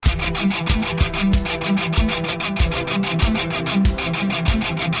Let's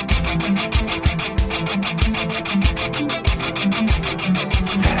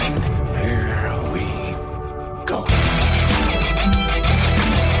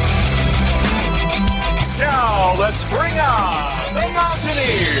bring on the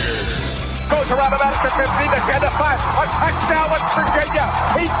Mountaineers. Goes around the basket, 15 to 10 to 5. A touchdown with Virginia.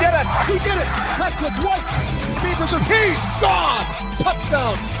 He did it. He did it. That's with White. Beavers are he's gone.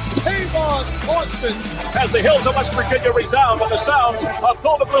 Touchdown. Tavon Austin. As the hills of West Virginia resound with the sounds of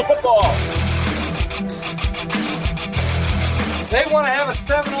Golden Blue football. They want to have a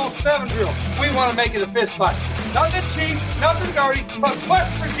 7-on-7 drill. We want to make it a fist fight. Nothing cheap, nothing dirty, but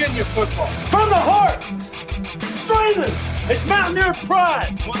West Virginia football. From the heart. Streaming. It's Mountaineer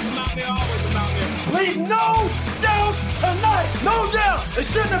pride. Once a Mountaineer, always a Mountaineer. Leave no doubt tonight. No doubt. They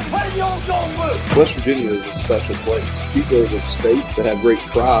shouldn't have played the old Golden Blue. West Virginia is a special place. People of the state that have great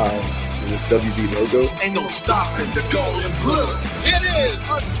pride in this WV logo. Ain't no stopping the Golden Blue. It is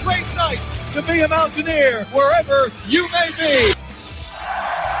a great night to be a Mountaineer wherever you may be.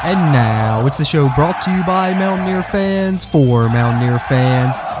 And now it's the show brought to you by Mountaineer fans for Mountaineer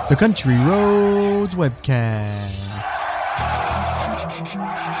fans, the Country Roads Webcast.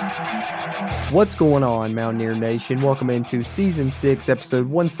 What's going on, Mountaineer Nation? Welcome into Season 6, Episode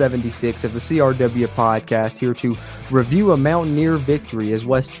 176 of the CRW Podcast, here to review a Mountaineer victory as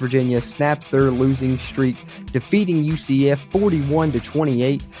West Virginia snaps their losing streak, defeating UCF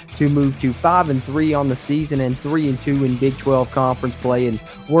 41-28 to move to 5-3 on the season and 3-2 in Big 12 Conference play. And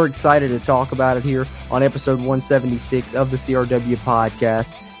we're excited to talk about it here on Episode 176 of the CRW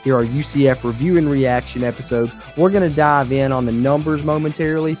Podcast. Here, our UCF review and reaction episode. We're going to dive in on the numbers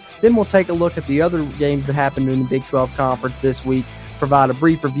momentarily. Then we'll take a look at the other games that happened in the Big 12 Conference this week, provide a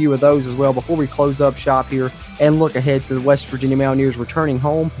brief review of those as well before we close up shop here and look ahead to the West Virginia Mountaineers returning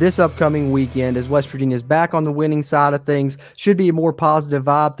home this upcoming weekend as West Virginia is back on the winning side of things. Should be a more positive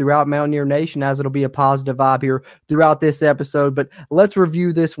vibe throughout Mountaineer Nation, as it'll be a positive vibe here throughout this episode. But let's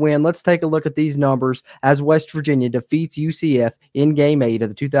review this win. Let's take a look at these numbers as West Virginia defeats UCF in Game 8 of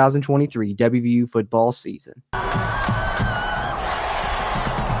the 2023 WVU football season.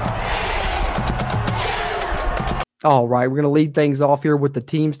 All right, we're going to lead things off here with the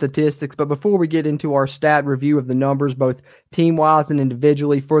team statistics, but before we get into our stat review of the numbers, both team-wise and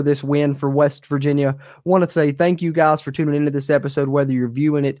individually for this win for West Virginia, I want to say thank you guys for tuning into this episode, whether you're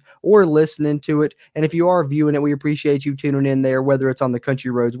viewing it or listening to it. And if you are viewing it, we appreciate you tuning in there, whether it's on the Country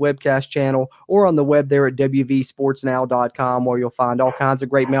Roads webcast channel or on the web there at wvsportsnow.com, where you'll find all kinds of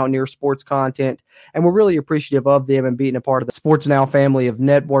great Mountaineer sports content. And we're really appreciative of them and being a part of the Sports Now family of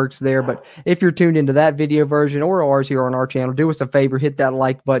networks there. But if you're tuned into that video version or ours here on our channel, do us a favor, hit that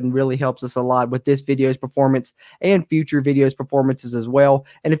like button. Really helps us a lot with this video's performance and future videos performances as well.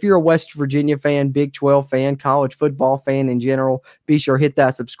 And if you're a West Virginia fan, Big 12 fan, college football fan in general, be sure hit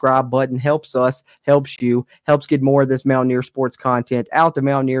that subscribe button. Helps us, helps you, helps get more of this Mountaineer sports content out to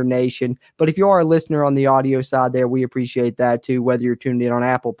Mountaineer Nation. But if you are a listener on the audio side there, we appreciate that too, whether you're tuned in on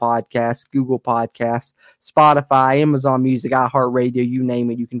Apple Podcasts, Google Podcasts, Spotify, Amazon Music, iHeartRadio, you name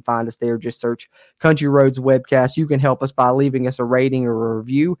it, you can find us there. Just search Country Roads Webcast. You can help us by leaving us a rating or a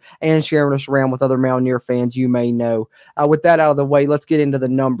review and sharing us around with other Mountaineer fans you may know. With that out of the way, let's get into the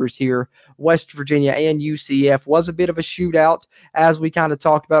numbers here. West Virginia and UCF was a bit of a shootout, as we kind of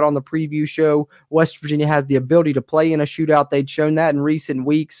talked about on the preview show. West Virginia has the ability to play in a shootout. They'd shown that in recent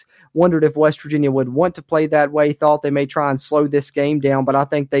weeks. Wondered if West Virginia would want to play that way. Thought they may try and slow this game down, but I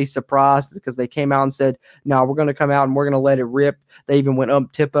think they surprised because they came out and said, no, we're going to come out and we're going to let it rip. They even went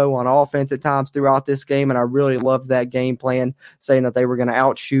up tempo on offense at times throughout this game, and I really loved that game plan, saying that they were going to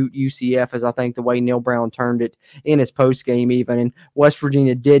outshoot UCF, as I think the way Neil Brown turned it in his post game even. And West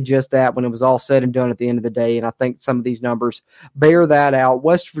Virginia did just that when it was all said and done at the end of the day, and I think some of these numbers bear that out.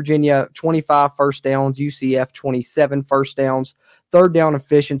 West Virginia, 25 first downs, UCF, 27 first downs. Third down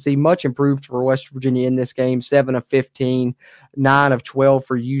efficiency, much improved for West Virginia in this game, 7 of 15, 9 of 12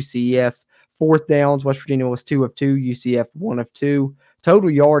 for UCF. Fourth downs, West Virginia was 2 of 2, UCF 1 of 2. Total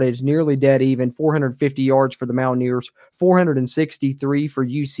yardage, nearly dead even, 450 yards for the Mountaineers, 463 for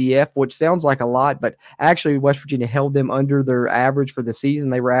UCF, which sounds like a lot, but actually West Virginia held them under their average for the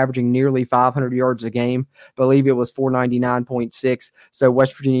season. They were averaging nearly 500 yards a game. I believe it was 499.6. So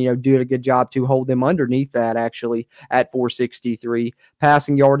West Virginia did a good job to hold them underneath that, actually, at 463.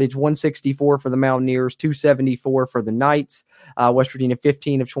 Passing yardage, 164 for the Mountaineers, 274 for the Knights. West Virginia,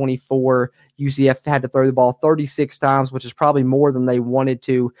 15 of 24. UCF had to throw the ball 36 times, which is probably more than they wanted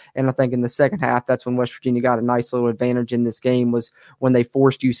to. And I think in the second half, that's when West Virginia got a nice little advantage advantage in this game was when they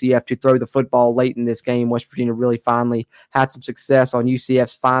forced UCF to throw the football late in this game. West Virginia really finally had some success on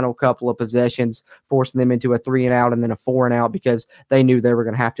UCF's final couple of possessions, forcing them into a 3-and-out and then a 4-and-out because they knew they were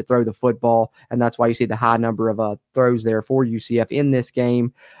going to have to throw the football, and that's why you see the high number of throws there for UCF in this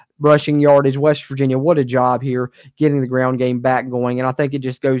game. Rushing yardage, West Virginia, what a job here getting the ground game back going. And I think it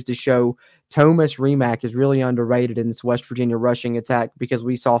just goes to show Thomas Remack is really underrated in this West Virginia rushing attack because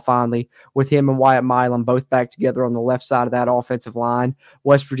we saw finally with him and Wyatt Milam both back together on the left side of that offensive line,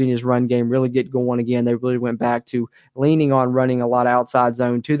 West Virginia's run game really get going again. They really went back to leaning on running a lot of outside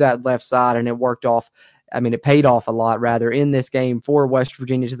zone to that left side, and it worked off. It paid off a lot, rather, in this game for West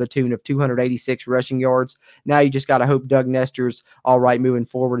Virginia to the tune of 286 rushing yards. Now you just got to hope Doug Nestor's all right moving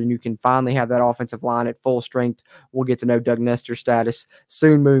forward, and you can finally have that offensive line at full strength. We'll get to know Doug Nestor's status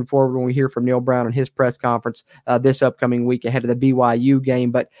soon moving forward when we hear from Neil Brown in his press conference this upcoming week ahead of the BYU game.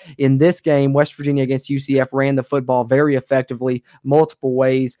 But in this game, West Virginia against UCF ran the football very effectively, multiple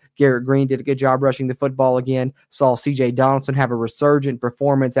ways. Garrett Green did a good job rushing the football again. Saw C.J. Donaldson have a resurgent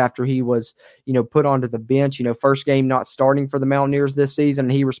performance after he was, put onto the bench, first game not starting for the Mountaineers this season,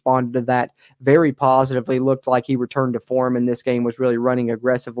 and he responded to that very positively. Looked like he returned to form in this game, was really running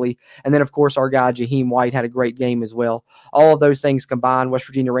aggressively. And then, of course, our guy Jaheim White had a great game as well. All of those things combined, West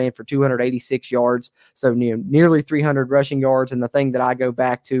Virginia ran for 286 yards, so nearly 300 rushing yards. And the thing that I go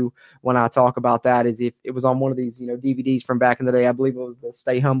back to when I talk about that is if it was on one of these, DVDs from back in the day, I believe it was the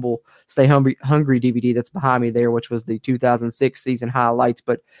Stay Hungry DVD that's behind me there, which was the 2006 season highlights.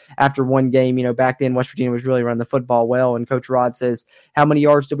 But after one game, back then West Virginia was really running the football well, and Coach Rod says, how many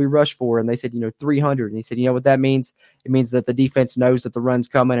yards did we rush for? And they said, 300. And he said, what that means? It means that the defense knows that the run's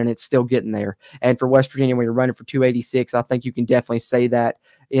coming and it's still getting there. And for West Virginia, when you're running for 286, I think you can definitely say that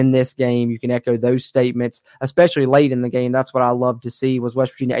in this game. You can echo those statements, especially late in the game. That's what I love to see, was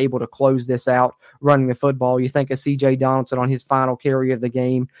West Virginia able to close this out running the football. You think of C.J. Donaldson on his final carry of the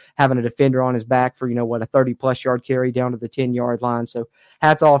game, having a defender on his back for, a 30-plus yard carry down to the 10-yard line. So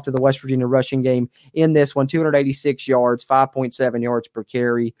hats off to the West Virginia rushing game in this one. 286 yards, 5.7 yards per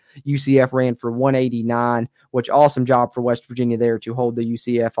carry. UCF ran for 189, which awesome job for West Virginia there to hold the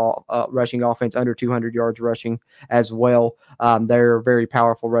UCF rushing offense under 200 yards rushing as well. They're a very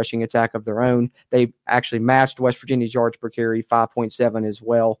powerful rushing attack of their own. They actually matched West Virginia's yards per carry, 5.7 as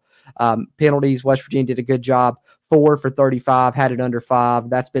well. Penalties, West Virginia did a good job. 4 for 35, had it under 5.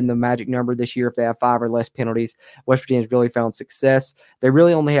 That's been the magic number this year if they have 5 or less penalties. West Virginia's really found success. They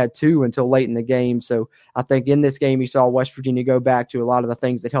really only had 2 until late in the game. So I think in this game you saw West Virginia go back to a lot of the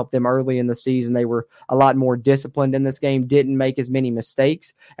things that helped them early in the season. They were a lot more disciplined in this game, didn't make as many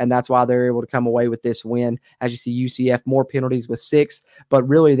mistakes, and that's why they're able to come away with this win. As you see, UCF more penalties with 6, but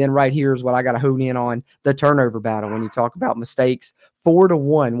really then right here is what I got to hone in on, the turnover battle. When you talk about mistakes,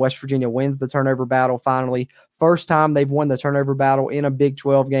 4-1, West Virginia wins the turnover battle finally. First time they've won the turnover battle in a Big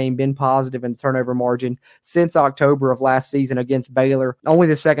 12 game, been positive in the turnover margin since October of last season against Baylor. Only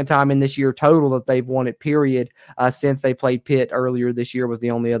the second time in this year total that they've won it, period, since they played Pitt earlier this year was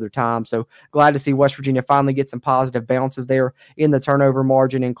the only other time. So glad to see West Virginia finally get some positive bounces there in the turnover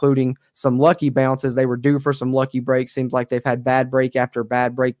margin, including some lucky bounces. They were due for some lucky breaks. Seems like they've had bad break after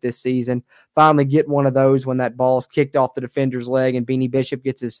bad break this season. Finally get one of those when that ball's kicked off the defender's leg and Beanie Bishop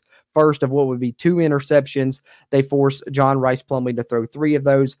gets his first of what would be 2 interceptions. They force John Rice Plumlee to throw 3 of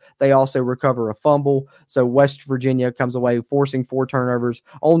those. They also recover a fumble. So West Virginia comes away forcing 4 turnovers,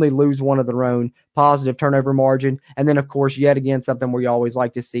 only lose 1 of their own. Positive turnover margin. And then, of course, yet again, something we always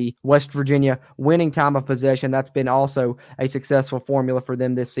like to see, West Virginia winning time of possession. That's been also a successful formula for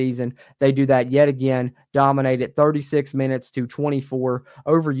them this season. They do that yet again, dominated 36 minutes to 24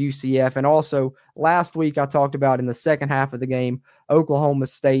 over UCF. And also, last week I talked about in the second half of the game, Oklahoma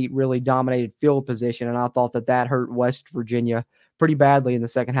State really dominated field position, and I thought that hurt West Virginia pretty badly in the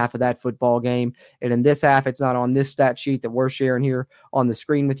second half of that football game. And in this half, it's not on this stat sheet that we're sharing here on the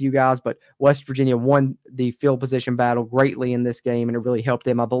screen with you guys, but West Virginia won the field position battle greatly in this game, and it really helped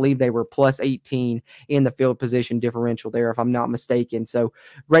them. I believe they were plus 18 in the field position differential there, if I'm not mistaken. So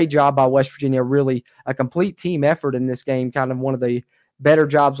great job by West Virginia, really a complete team effort in this game, kind of one of the better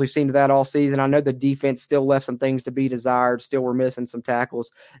jobs we've seen to that all season. I know the defense still left some things to be desired, still were missing some tackles,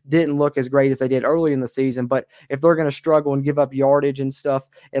 didn't look as great as they did early in the season, but if they're going to struggle and give up yardage and stuff,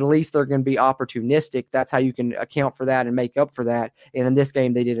 at least they're going to be opportunistic. That's how you can account for that and make up for that. And in this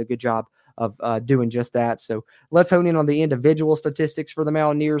game, they did a good job of doing just that. So let's hone in on the individual statistics for the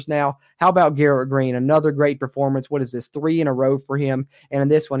Mountaineers now. How about Garrett Green? Another great performance. What is this, 3 in a row for him? And in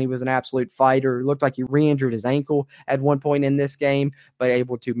this one, he was an absolute fighter. It looked like he re-injured his ankle at one point in this game, but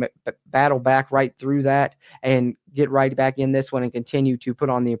able to battle back right through that and get right back in this one and continue to put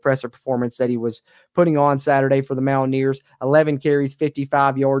on the impressive performance that he was putting on Saturday for the Mountaineers. 11 carries,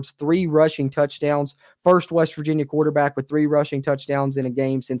 55 yards, 3 rushing touchdowns. First West Virginia quarterback with 3 rushing touchdowns in a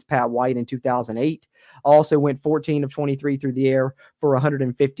game since Pat White in 2008. Also went 14 of 23 through the air for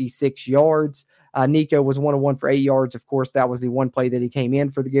 156 yards. Nico was 1-of-1 for 8 yards. Of course, that was the one play that he came in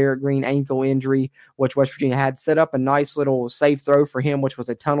for the Garrett Green ankle injury, which West Virginia had set up a nice little safe throw for him, which was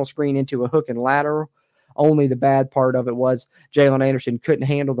a tunnel screen into a hook and lateral. Only the bad part of it was Jalen Anderson couldn't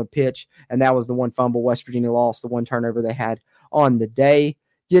handle the pitch, and that was the one fumble West Virginia lost, the one turnover they had on the day.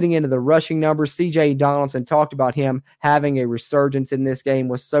 Getting into the rushing numbers, C.J. Donaldson talked about him having a resurgence in this game.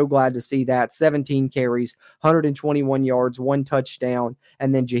 Was so glad to see that. 17 carries, 121 yards, 1 touchdown.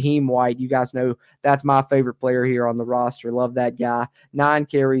 And then Jaheim White, you guys know that's my favorite player here on the roster. Love that guy. 9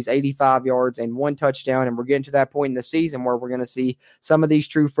 carries, 85 yards, and 1 touchdown. And we're getting to that point in the season where we're going to see some of these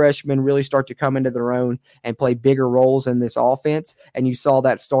true freshmen really start to come into their own and play bigger roles in this offense. And you saw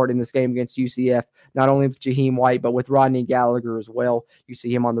that start in this game against UCF, not only with Jaheim White, but with Rodney Gallagher as well. You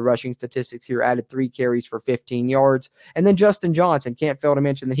see him on the rushing statistics here, added 3 carries for 15 yards. And then Justin Johnson, can't fail to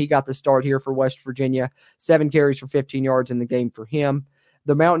mention that he got the start here for West Virginia. 7 carries for 15 yards in the game for him.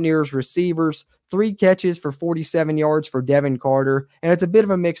 The Mountaineers receivers, 3 catches for 47 yards for Devin Carter. And it's a bit of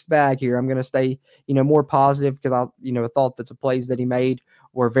a mixed bag here. I'm going to stay, more positive because I thought that the plays that he made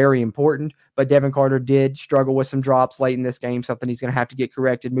were very important. But Devin Carter did struggle with some drops late in this game, something he's going to have to get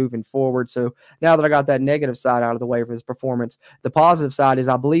corrected moving forward. So now that I got that negative side out of the way for his performance, the positive side is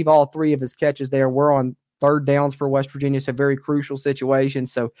I believe all 3 of his catches there were on third downs for West Virginia, so very crucial situation.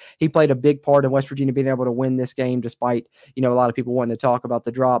 So he played a big part in West Virginia being able to win this game despite, a lot of people wanting to talk about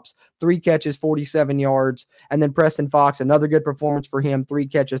the drops. 3 catches, 47 yards. And then Preston Fox, another good performance for him. 3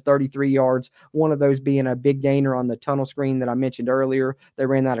 catches, 33 yards. One of those being a big gainer on the tunnel screen that I mentioned earlier. They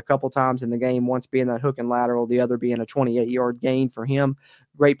ran that a couple times in the game, once being that hook and lateral, the other being a 28-yard gain for him.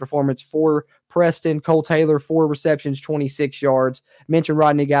 Great performance for Preston. Cole Taylor, 4 receptions, 26 yards. Mentioned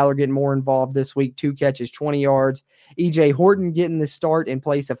Rodney Gallagher getting more involved this week. 2 catches, 20 yards. E.J. Horton getting the start in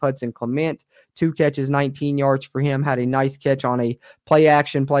place of Hudson Clement. 2 catches, 19 yards for him. Had a nice catch on a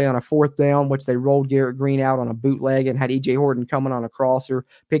play-action play on a 4th down, which they rolled Garrett Green out on a bootleg and had E.J. Horton coming on a crosser.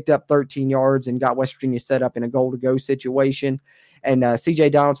 Picked up 13 yards and got West Virginia set up in a goal-to-go situation. And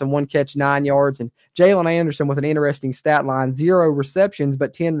C.J. Donaldson, 1 catch, 9 yards. And Jalen Anderson with an interesting stat line, 0 receptions,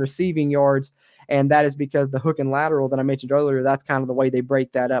 but 10 receiving yards. And that is because the hook and lateral that I mentioned earlier, that's kind of the way they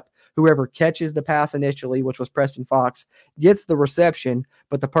break that up. Whoever catches the pass initially, which was Preston Fox, gets the reception,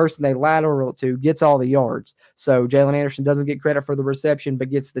 but the person they lateral to gets all the yards. So Jalen Anderson doesn't get credit for the reception, but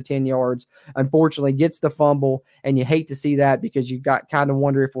gets the 10 yards. Unfortunately, gets the fumble, and you hate to see that because you got kind of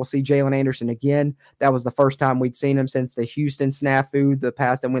wonder if we'll see Jalen Anderson again. That was the first time we'd seen him since the Houston snafu, the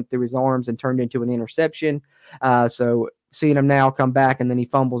pass that went through his arms and turned into an interception. So seeing him now come back and then he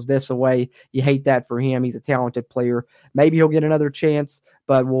fumbles this away, you hate that for him. He's a talented player. Maybe he'll get another chance,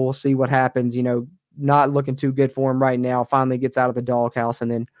 but we'll see what happens. Not looking too good for him right now. Finally gets out of the doghouse and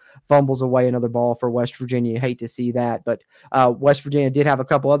then fumbles away another ball for West Virginia. You hate to see that, but West Virginia did have a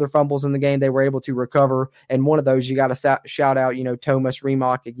couple other fumbles in the game they were able to recover, and one of those you got to shout out, Thomas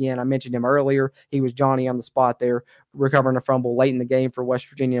Remock again. I mentioned him earlier. He was Johnny on the spot there, recovering a fumble late in the game for West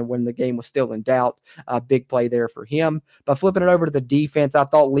Virginia when the game was still in doubt. Big play there for him. But flipping it over to the defense, I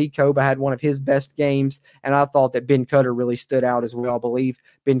thought Lee Koba had one of his best games, and I thought that Ben Cutter really stood out as well. I believe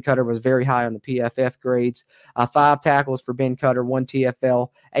Ben Cutter was very high on the PFF grades. 5 tackles for Ben Cutter, 1 TFL,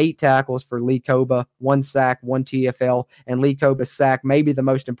 8 tackles for Lee Koba, 1 sack, 1 TFL, and Lee Koba's sack, maybe the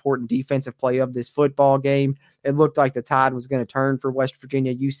most important defensive play of this football game. It looked like the tide was going to turn for West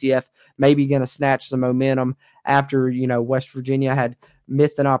Virginia. UCF maybe going to snatch some momentum after, West Virginia had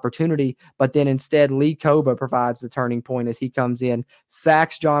missed an opportunity, but then instead Lee Koba provides the turning point as he comes in,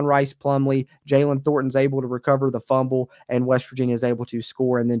 sacks John Rice Plumlee. Jalen Thornton's able to recover the fumble, and West Virginia is able to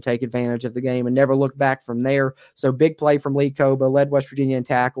score and then take advantage of the game and never look back from there. So big play from Lee Koba, led West Virginia in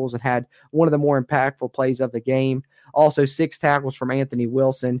tackles and had one of the more impactful plays of the game. Also 6 tackles from Anthony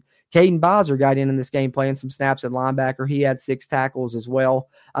Wilson. Caden Bowser got in this game playing some snaps at linebacker. He had 6 tackles as well.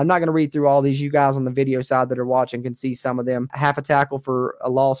 I'm not going to read through all these. You guys on the video side that are watching can see some of them. Half a tackle for a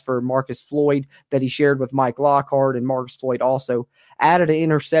loss for Marcus Floyd that he shared with Mike Lockhart, and Marcus Floyd also added an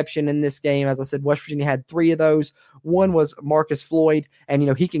interception in this game. As I said, West Virginia had 3 of those. One was Marcus Floyd,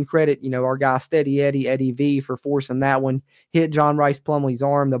 and, he can credit, our guy Steady Eddie V, for forcing that one. Hit John Rice Plumlee's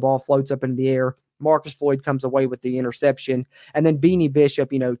arm. The ball floats up into the air. Marcus Floyd comes away with the interception. And then Beanie Bishop,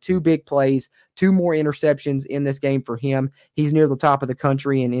 2 big plays, 2 more interceptions in this game for him. He's near the top of the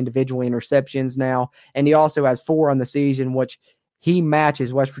country in individual interceptions now. And he also has 4 on the season, which he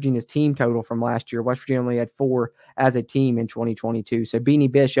matches West Virginia's team total from last year. West Virginia only had 4 as a team in 2022. So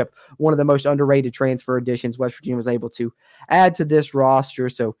Beanie Bishop, one of the most underrated transfer additions West Virginia was able to add to this roster.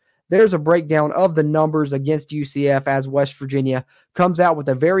 So there's a breakdown of the numbers against UCF as West Virginia comes out with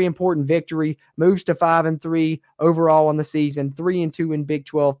a very important victory, moves to 5-3 overall on the season, 3-2 in Big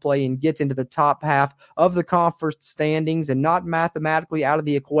 12 play, and gets into the top half of the conference standings and not mathematically out of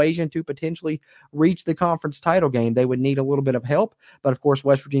the equation to potentially reach the conference title game. They would need a little bit of help, but of course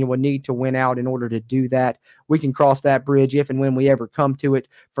West Virginia would need to win out in order to do that. We can cross that bridge if and when we ever come to it.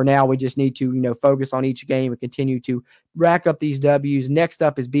 For now, we just need to, focus on each game and continue to rack up these W's. Next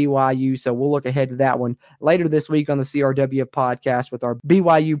up is BYU, so we'll look ahead to that one later this week on the CRW podcast with our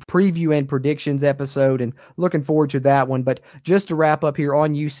BYU preview and predictions episode, and looking forward to that one. But just to wrap up here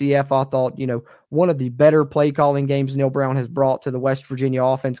on UCF, I thought, one of the better play calling games Neil Brown has brought to the West Virginia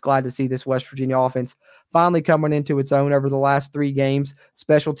offense. Glad to see this West Virginia offense finally coming into its own over the last 3 games.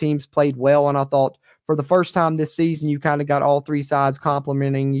 Special teams played well, and I thought for the first time this season, you kind of got all 3 sides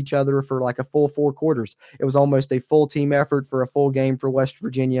complimenting each other for like a full 4 quarters. It was almost a full team effort for a full game for West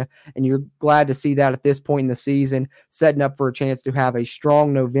Virginia, and you're glad to see that at this point in the season, setting up for a chance to have a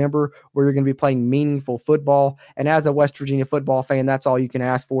strong November where you're going to be playing meaningful football. And as a West Virginia football fan, that's all you can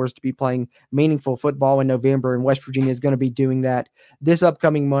ask for, is to be playing meaningful football in November, and West Virginia is going to be doing that this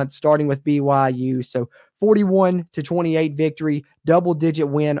upcoming month, starting with BYU. So 41-28 victory, double-digit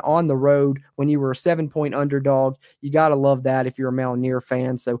win on the road when you were a 7-point underdog. You got to love that if you're a Mountaineer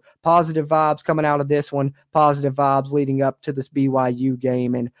fan. So positive vibes coming out of this one, positive vibes leading up to this BYU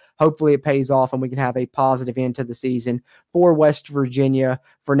game, and hopefully it pays off and we can have a positive end to the season for West Virginia.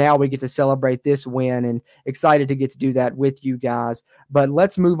 For now, we get to celebrate this win, and excited to get to do that with you guys. But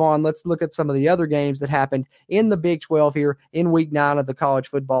let's move on. Let's look at some of the other games that happened in the Big 12 here in Week 9 of the college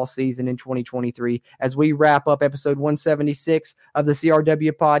football season in 2023 as we wrap up episode 176 of the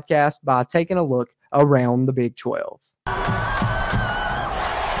CRW podcast by taking a look around the Big 12.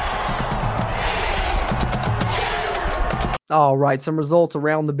 All right, some results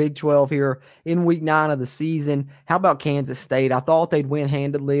around the Big 12 here in Week 9 of the season. How about Kansas State? I thought they'd win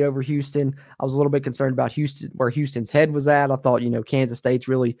handedly over Houston. I was a little bit concerned about Houston, where Houston's head was at. I thought, Kansas State's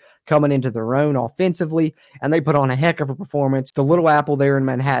really coming into their own offensively, and they put on a heck of a performance. The Little Apple there in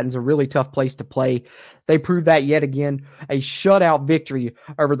Manhattan's a really tough place to play. They proved that yet again. A shutout victory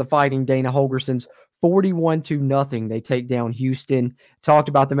over the Fighting Dana Holgersons. 41-0. They take down Houston. Talked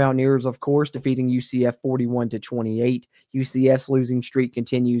about the Mountaineers, of course, defeating UCF 41-28. UCF's losing streak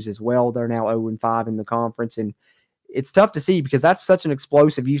continues as well. They're now 0-5 in the conference, and it's tough to see because that's such an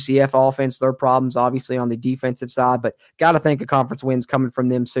explosive UCF offense. Their problems, obviously, on the defensive side, but got to think a conference win's coming from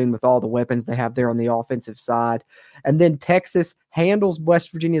them soon with all the weapons they have there on the offensive side. And then Texas handles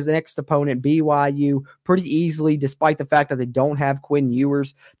West Virginia's next opponent, BYU, pretty easily, despite the fact that they don't have Quinn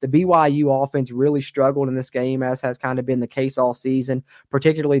Ewers. The BYU offense really struggled in this game, as has kind of been the case all season,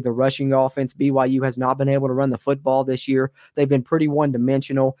 particularly the rushing offense. BYU has not been able to run the football this year. They've been pretty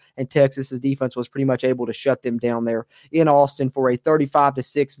one-dimensional, and Texas's defense was pretty much able to shut them down there in Austin for a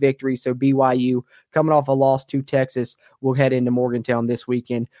 35-6 victory. So BYU, coming off a loss to Texas, will head into Morgantown this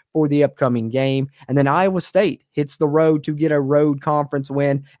weekend for the upcoming game. And then Iowa State hits the road to get a road conference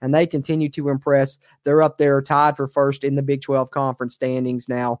win, and they continue to impress. They're up there tied for first in the Big 12 conference standings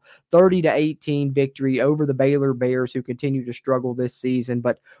now. 30-18 victory over the Baylor Bears, who continue to struggle this season.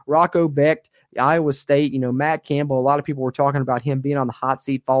 But Rocco Becht, Iowa State, Matt Campbell, a lot of people were talking about him being on the hot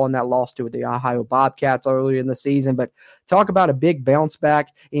seat following that loss to the Ohio Bobcats earlier in the season. But talk about a big bounce back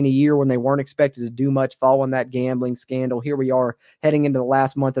in a year when they weren't expected to do much following that gambling scandal. Here we are heading into the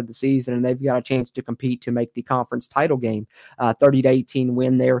last month of the season, and they've got a chance to compete to make the conference title game. 30-18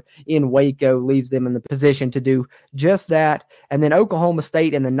 win there in Waco leaves them in the position to do just that. And then Oklahoma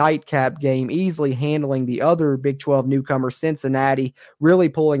State in the nightcap game, easily handling the other Big 12 newcomer, Cincinnati, really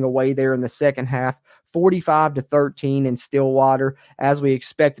pulling away there in the second half. 45-13 in Stillwater, as we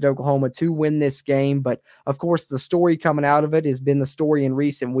expected Oklahoma to win this game. But of course, the story coming out of it has been the story in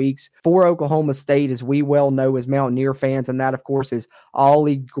recent weeks for Oklahoma State, as we well know as Mountaineer fans, and that, of course, is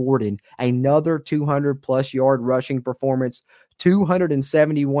Ollie Gordon. Another 200-plus yard rushing performance,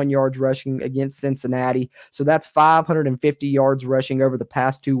 271 yards rushing against Cincinnati. So that's 550 yards rushing over the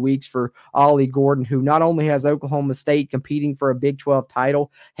past 2 weeks for Ollie Gordon, who not only has Oklahoma State competing for a Big 12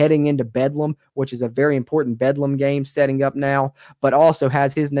 title heading into Bedlam, which is a very important Bedlam game setting up now, but also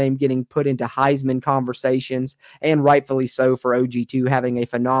has his name getting put into Heisman conversations, and rightfully so for OG2, having a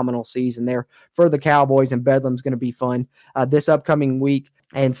phenomenal season there for the Cowboys, and Bedlam's going to be fun this upcoming week.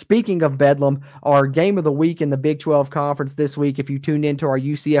 And speaking of Bedlam, our game of the week in the Big 12 Conference this week, if you tuned into our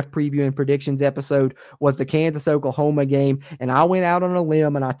UCF preview and predictions episode, was the Kansas-Oklahoma game. And I went out on a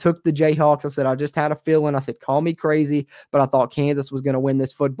limb and I took the Jayhawks. I said, I just had a feeling. I said, call me crazy, but I thought Kansas was going to win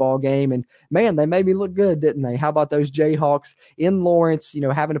this football game. And man, they made me look good, didn't they? How about those Jayhawks in Lawrence,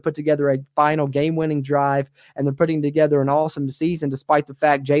 having to put together a final game-winning drive, and they're putting together an awesome season despite the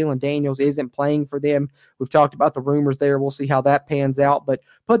fact Jalen Daniels isn't playing for them. We've talked about the rumors there. We'll see how that pans out, but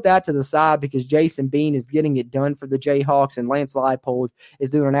put that to the side because Jason Bean is getting it done for the Jayhawks, and Lance Leipold is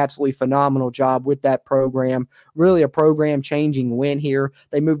doing an absolutely phenomenal job with that program. Really a program-changing win here.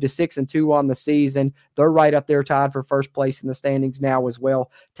 They moved to 6-2 on the season. They're right up there tied for first place in the standings now as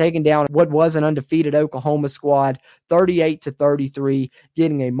well, taking down what was an undefeated Oklahoma squad 38-33,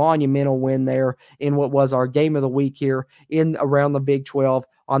 getting a monumental win there in what was our game of the week here in around the Big 12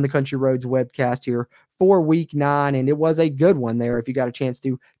 on the Country Roads webcast here for week 9, and it was a good one there if you got a chance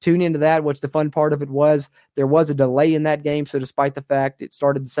to tune into that, which the fun part of it was there was a delay in that game, so despite the fact it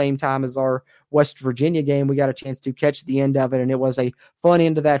started the same time as our West Virginia game, we got a chance to catch the end of it, and it was a fun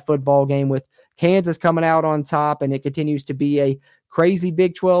end of that football game with Kansas coming out on top, and it continues to be a crazy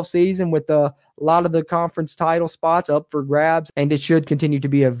Big 12 season with a lot of the conference title spots up for grabs, and it should continue to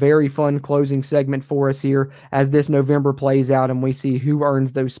be a very fun closing segment for us here as this November plays out and we see who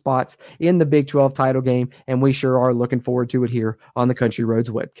earns those spots in the Big 12 title game, and we sure are looking forward to it here on the Country Roads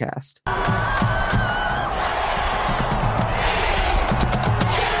webcast.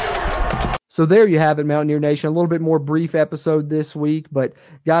 So there you have it, Mountaineer Nation. A little bit more brief episode this week, but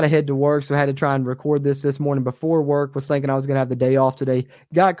got to head to work, so I had to try and record this morning before work. Was thinking I was going to have the day off today.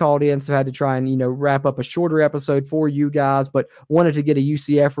 Got called in, so I had to try and, wrap up a shorter episode for you guys, but wanted to get a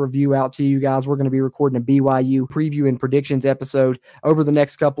UCF review out to you guys. We're going to be recording a BYU preview and predictions episode over the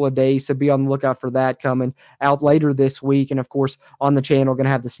next couple of days, so be on the lookout for that coming out later this week. And, of course, on the channel, going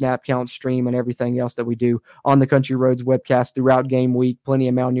to have the snap count stream and everything else that we do on the Country Roads webcast throughout game week. Plenty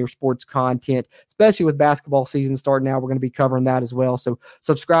of Mountaineer sports content, especially with basketball season starting now. We're going to be covering that as well. So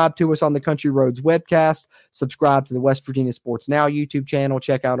subscribe to us on the Country Roads webcast. Subscribe to the West Virginia Sports Now YouTube channel.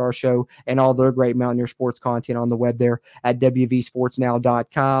 Check out our show and all their great Mountaineer sports content on the web there at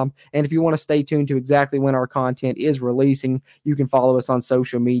wvsportsnow.com. And if you want to stay tuned to exactly when our content is releasing, you can follow us on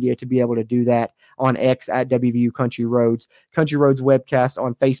social media to be able to do that on X at WVU Country Roads webcast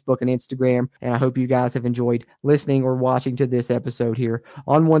on Facebook and Instagram. And I hope you guys have enjoyed listening or watching to this episode here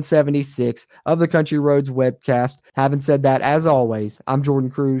on 176 of the Country Roads webcast. Having said that, as always, I'm Jordan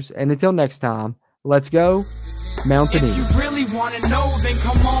Cruz, and until next time, let's go Mountaineer. If you really want to know, then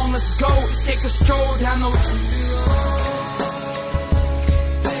come on, let's go. Take a stroll down those